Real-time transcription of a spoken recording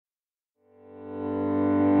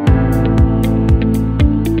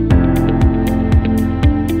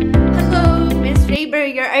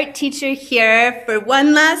art teacher here for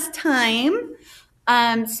one last time.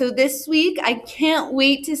 So this week, I can't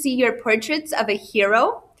wait to see your portraits of a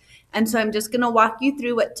hero. And so I'm just going to walk you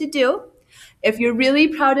through what to do. If you're really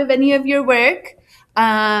proud of any of your work,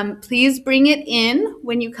 please bring it in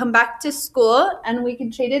when you come back to school and we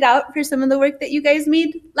can trade it out for some of the work that you guys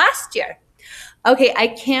made last year. Okay, I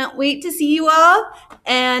can't wait to see you all,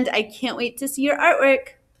 and I can't wait to see your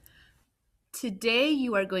artwork. Today,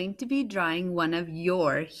 you are going to be drawing one of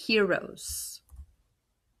your heroes.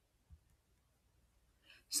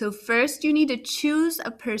 So first, you need to choose a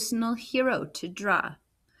personal hero to draw.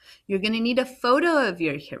 You're going to need a photo of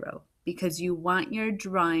your hero because you want your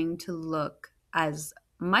drawing to look as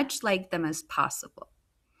much like them as possible.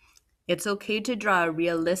 It's okay to draw a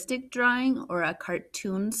realistic drawing or a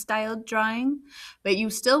cartoon-styled drawing, but you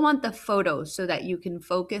still want the photo so that you can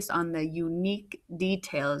focus on the unique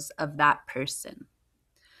details of that person.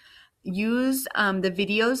 Use the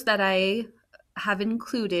videos that I have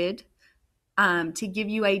included to give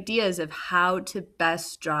you ideas of how to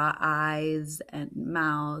best draw eyes and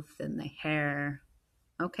mouth and the hair,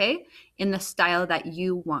 okay, in the style that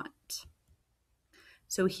you want.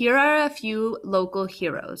 So here are a few local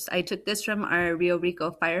heroes. I took this from our Rio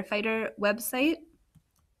Rico firefighter website.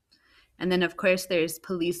 And then, of course, there's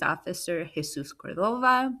police officer Jesus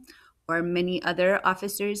Cordova or many other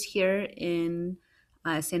officers here in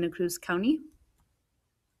Santa Cruz County.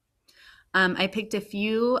 I picked a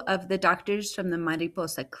few of the doctors from the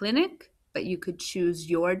Mariposa Clinic, but you could choose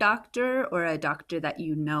your doctor or a doctor that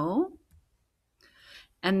you know.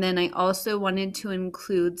 And then I also wanted to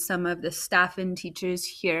include some of the staff and teachers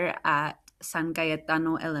here at San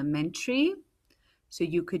Cayetano Elementary. So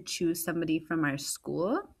you could choose somebody from our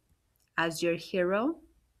school as your hero.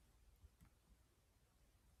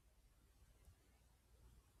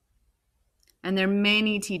 And there are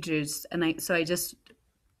many teachers, and so I just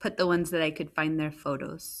put the ones that I could find their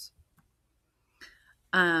photos.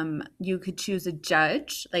 You could choose a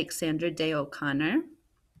judge like Sandra Day O'Connor.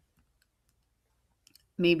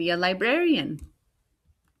 Maybe a librarian,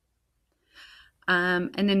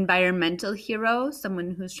 an environmental hero,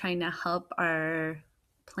 someone who's trying to help our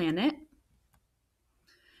planet.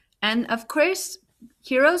 And of course,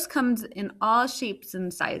 heroes comes in all shapes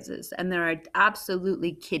and sizes, and there are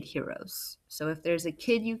absolutely kid heroes. So if there's a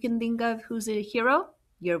kid you can think of who's a hero,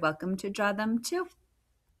 you're welcome to draw them too.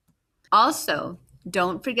 Also,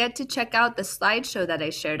 don't forget to check out the slideshow that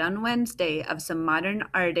I shared on Wednesday of some modern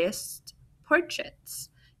artist portraits.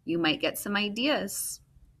 You might get some ideas.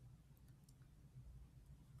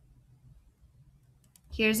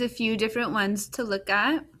 Here's a few different ones to look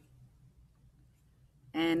at.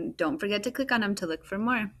 And don't forget to click on them to look for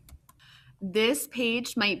more. This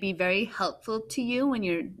page might be very helpful to you when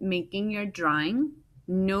you're making your drawing.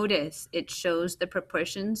 Notice it shows the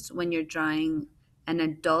proportions when you're drawing an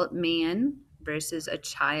adult man versus a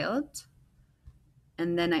child.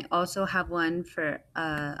 And then I also have one for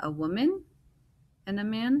a woman and a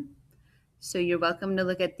man. So you're welcome to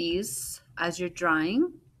look at these as you're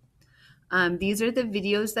drawing. These are the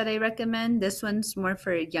videos that I recommend. This one's more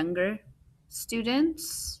for younger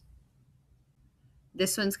students.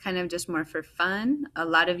 This one's kind of just more for fun. A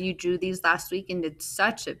lot of you drew these last week and did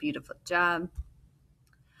such a beautiful job.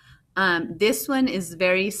 This one is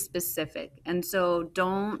very specific, and so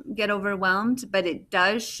don't get overwhelmed, but it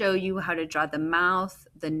does show you how to draw the mouth,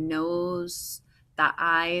 the nose, the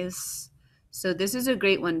eyes. So this is a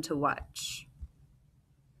great one to watch.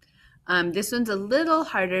 This one's a little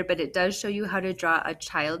harder, but it does show you how to draw a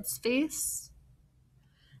child's face.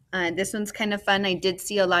 This one's kind of fun. I did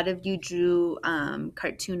see a lot of you drew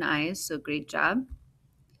cartoon eyes, so great job.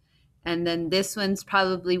 And then this one's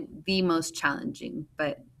probably the most challenging,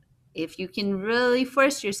 but if you can really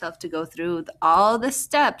force yourself to go through all the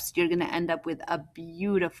steps, you're going to end up with a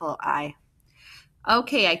beautiful eye.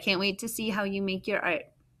 Okay, I can't wait to see how you make your art.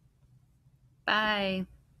 Bye.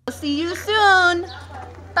 I'll see you soon.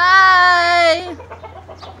 Bye.